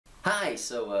Hi,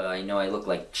 so I know I look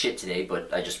like shit today,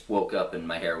 but I just woke up and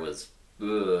my hair was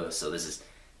so this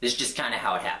is just kind of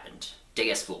how it happened.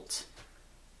 Deus vult.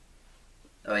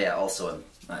 Oh yeah, also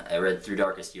I read Through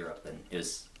Darkest Europe and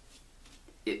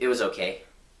it was okay.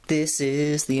 This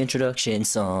is the introduction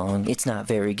song. It's not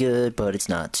very good, but it's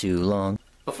not too long.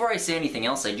 Before I say anything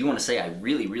else, I do want to say I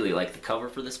really like the cover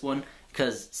for this one,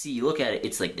 because see, you look at it,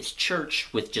 it's like this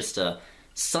church with just a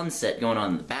sunset going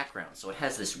on in the background, so it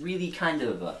has this really kind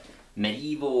of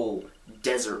medieval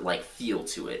desert-like feel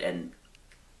to it, and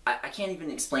I can't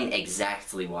even explain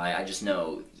exactly why. I just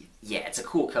know, yeah, it's a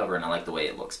cool cover and I like the way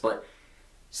it looks. But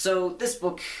so this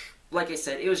book, like I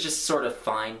said, it was just sort of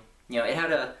fine. You know, it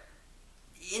had a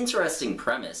interesting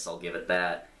premise, I'll give it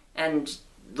that, and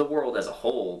the world as a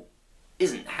whole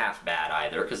isn't half bad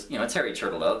either, because, you know, it's Harry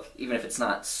Turtledove. Even if it's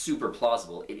not super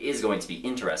plausible, it is going to be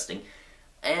interesting.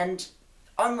 And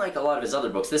unlike a lot of his other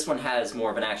books, this one has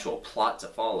more of an actual plot to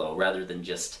follow, rather than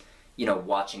just, you know,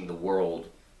 watching the world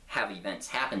have events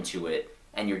happen to it,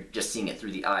 and you're just seeing it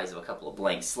through the eyes of a couple of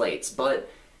blank slates. But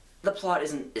the plot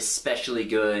isn't especially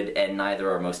good, and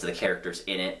neither are most of the characters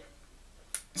in it.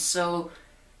 So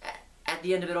at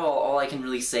the end of it all I can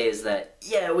really say is that,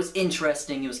 yeah, it was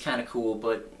interesting, it was kind of cool,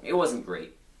 but it wasn't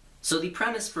great. So the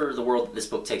premise for the world that this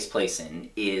book takes place in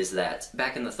is that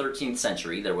back in the 13th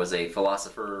century, there was a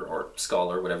philosopher, or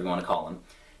scholar, whatever you want to call him,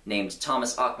 named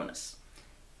Thomas Aquinas.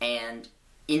 And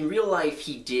in real life,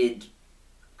 he did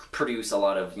produce a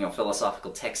lot of, you know,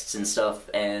 philosophical texts and stuff,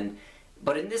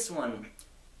 but in this one,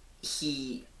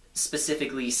 he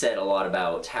specifically said a lot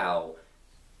about how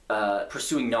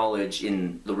pursuing knowledge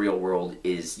in the real world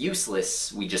is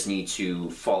useless. We just need to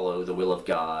follow the will of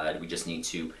God. We just need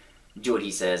to do what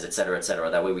he says, etc., etc.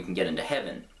 That way we can get into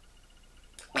heaven.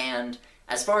 And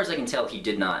as far as I can tell, he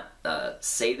did not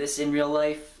say this in real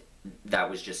life. That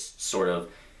was just sort of...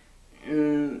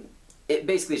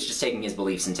 basically, it's just taking his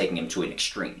beliefs and taking him to an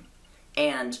extreme.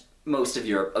 And most of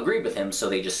Europe agreed with him, so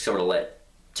they just sort of let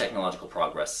technological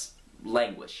progress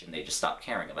languish, and they just stopped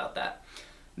caring about that.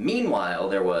 Meanwhile,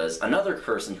 there was another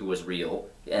person who was real,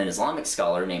 an Islamic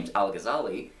scholar named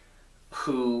al-Ghazali,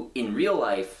 who in real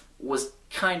life was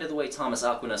kind of the way Thomas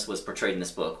Aquinas was portrayed in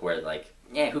this book, where, like,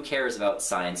 yeah, who cares about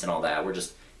science and all that, we're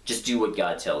just do what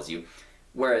God tells you.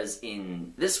 Whereas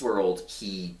in this world,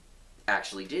 he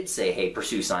actually did say, hey,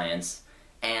 pursue science,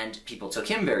 and people took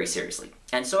him very seriously.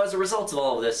 And so as a result of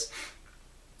all of this,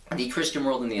 the Christian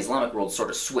world and the Islamic world sort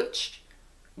of switched,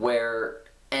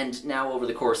 and now over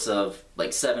the course of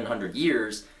like 700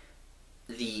 years,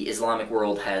 the Islamic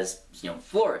world has, you know,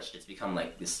 flourished. It's become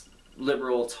like this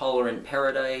liberal, tolerant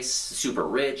paradise, super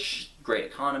rich, great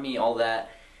economy, all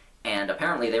that. And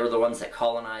apparently they were the ones that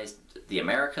colonized the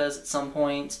Americas at some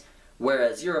point,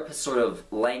 whereas Europe has sort of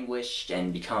languished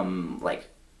and become like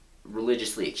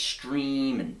religiously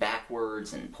extreme and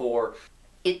backwards and poor.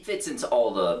 It fits into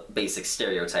all the basic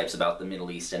stereotypes about the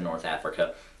Middle East and North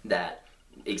Africa that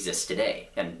exist today.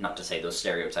 And not to say those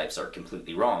stereotypes are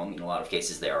completely wrong, in a lot of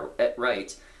cases they are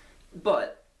right,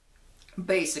 but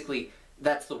basically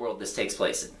that's the world this takes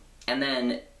place in. And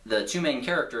then the two main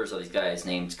characters are these guys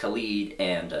named Khalid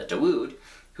and Dawud,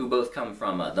 who both come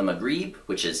from the Maghreb,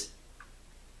 which is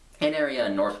an area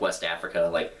in northwest Africa,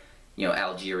 like, you know,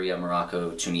 Algeria,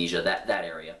 Morocco, Tunisia, that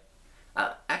area.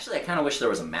 Actually, I kind of wish there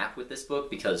was a map with this book,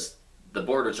 because the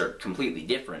borders are completely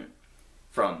different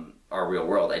from our real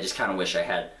world. I just kind of wish I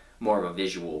had more of a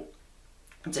visual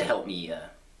to help me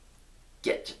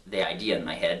get the idea in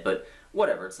my head, but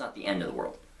whatever, it's not the end of the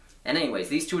world. And anyways,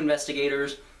 these two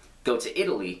investigators go to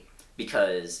Italy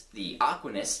because the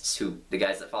Aquinists, the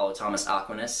guys that follow Thomas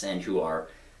Aquinas and who are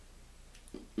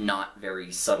not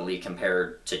very subtly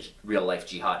compared to real-life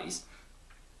jihadis,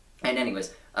 and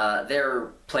anyways, they're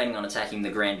planning on attacking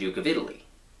the Grand Duke of Italy,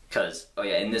 because, oh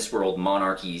yeah, in this world,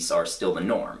 monarchies are still the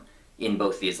norm, in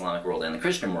both the Islamic world and the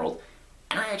Christian world,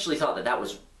 and I actually thought that that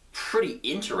was pretty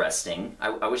interesting.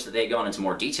 I wish that they had gone into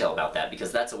more detail about that,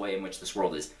 because that's a way in which this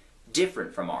world is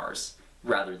different from ours,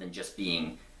 rather than just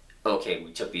being, okay,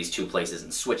 we took these two places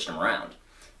and switched them around.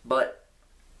 But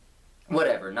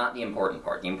whatever, not the important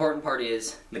part. The important part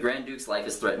is the Grand Duke's life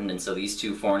is threatened, and so these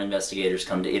two foreign investigators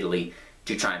come to Italy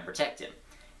to try and protect him.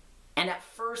 And at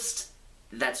first,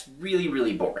 that's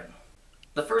really boring.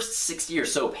 The first 60 or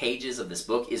so pages of this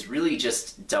book is really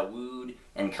just Dawud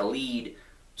and Khalid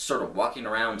sort of walking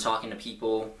around talking to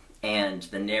people, and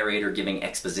the narrator giving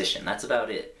exposition. That's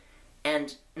about it.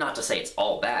 And not to say it's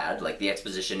all bad, like the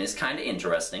exposition is kind of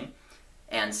interesting,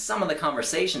 and some of the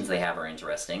conversations they have are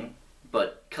interesting,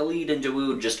 but Khalid and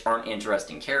Dawud just aren't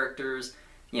interesting characters.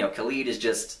 You know, Khalid is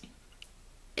just...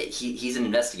 he's an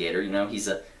investigator, you know, he's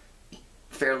a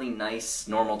fairly nice,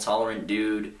 normal, tolerant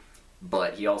dude,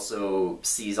 but he also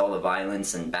sees all the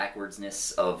violence and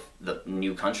backwardsness of the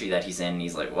new country that he's in, and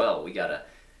he's like, well, we gotta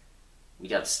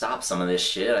stop some of this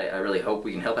shit. I really hope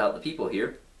we can help out the people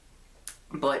here.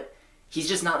 But he's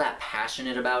just not that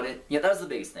passionate about it. Yeah, that was the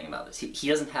biggest thing about this. He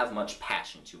doesn't have much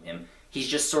passion to him. He's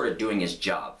just sort of doing his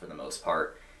job for the most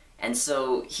part. And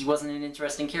so he wasn't an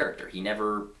interesting character. He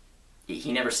never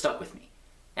stuck with me.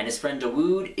 And his friend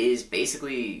Dawud is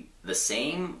basically the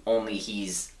same, only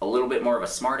he's a little bit more of a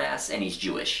smartass and he's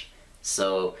Jewish.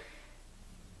 So,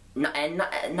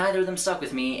 neither of them stuck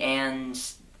with me, and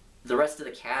the rest of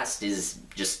the cast is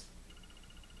just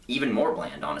even more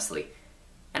bland, honestly.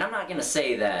 And I'm not going to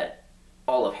say that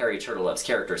all of Harry Turtledove's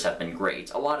characters have been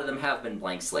great. A lot of them have been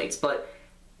blank slates, but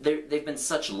they've been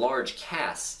such large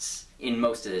casts in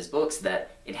most of his books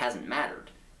that it hasn't mattered.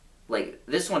 Like,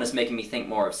 this one is making me think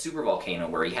more of Super Volcano,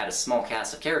 where he had a small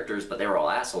cast of characters, but they were all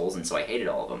assholes, and so I hated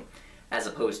all of them. As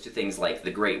opposed to things like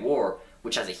The Great War,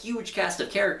 which has a huge cast of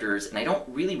characters, and I don't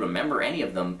really remember any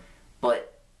of them,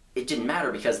 but it didn't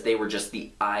matter because they were just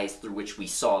the eyes through which we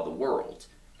saw the world.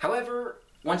 However,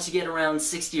 once you get around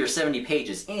 60 or 70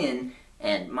 pages in,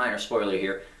 and minor spoiler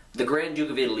here, the Grand Duke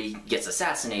of Italy gets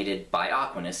assassinated by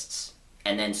Aquinists,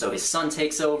 and then so his son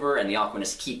takes over, and the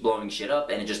Aquinists keep blowing shit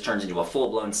up, and it just turns into a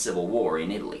full-blown civil war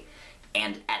in Italy.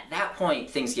 And at that point,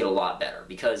 things get a lot better,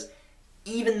 because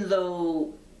even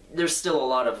though there's still a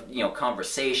lot of,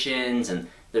 conversations, and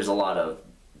there's a lot of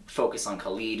focus on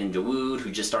Khalid and Dawud, who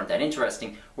just aren't that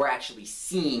interesting, we're actually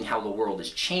seeing how the world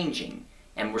is changing,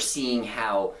 and we're seeing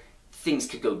how things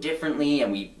could go differently,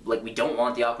 and we don't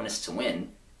want the Aquinists to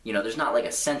win. There's not like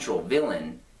a central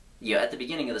villain. At the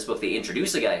beginning of this book, they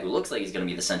introduce a guy who looks like he's going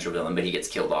to be the central villain, but he gets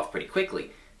killed off pretty quickly.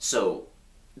 So,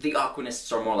 the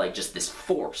Aquinists are more like just this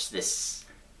force, this...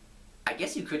 I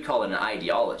guess you could call it an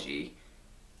ideology,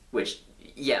 which,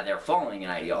 yeah, they're following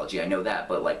an ideology, I know that,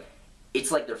 but,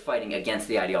 it's like they're fighting against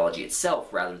the ideology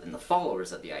itself rather than the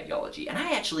followers of the ideology. And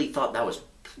I actually thought that was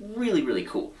really, really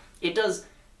cool. It does...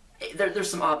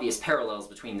 There's some obvious parallels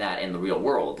between that and the real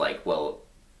world,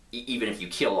 even if you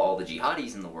kill all the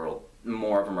jihadis in the world,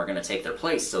 more of them are going to take their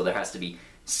place, so there has to be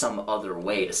some other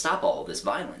way to stop all of this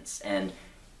violence. And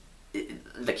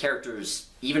the characters,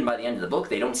 even by the end of the book,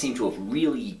 they don't seem to have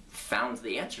really found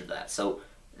the answer to that. So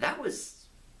that was...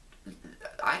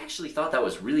 I actually thought that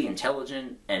was really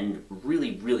intelligent and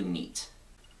really, really neat.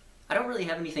 I don't really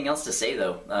have anything else to say,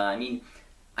 though.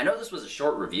 I know this was a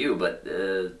short review, but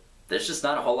there's just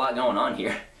not a whole lot going on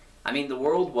here. The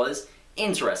world was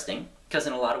interesting, because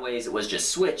in a lot of ways it was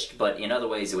just switched, but in other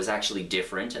ways it was actually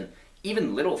different, and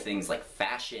even little things like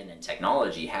fashion and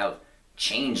technology have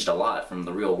changed a lot from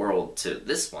the real world to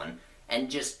this one, and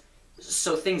just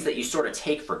so things that you sort of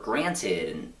take for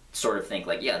granted and sort of think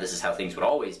yeah, this is how things would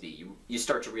always be, you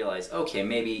start to realize, okay,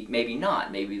 maybe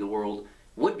not, maybe the world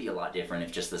would be a lot different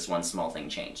if just this one small thing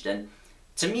changed. And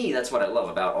to me, that's what I love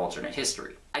about alternate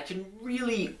history. I can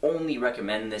really only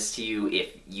recommend this to you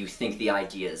if you think the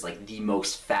idea is the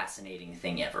most fascinating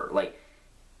thing ever.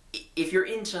 If you're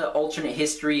into alternate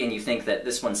history and you think that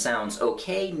this one sounds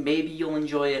okay, maybe you'll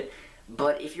enjoy it.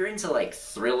 But if you're into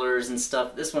thrillers and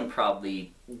stuff, this one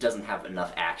probably doesn't have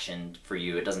enough action for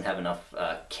you. It doesn't have enough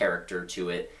character to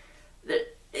it.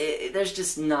 There's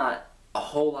just not a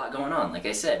whole lot going on, like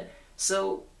I said.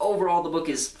 So overall, the book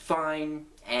is fine,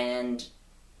 and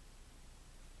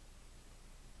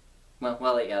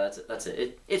well, yeah, that's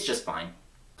it. It's just fine.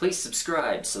 Please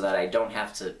subscribe so that I don't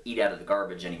have to eat out of the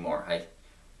garbage anymore.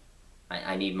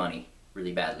 I need money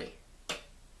really badly.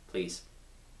 Please.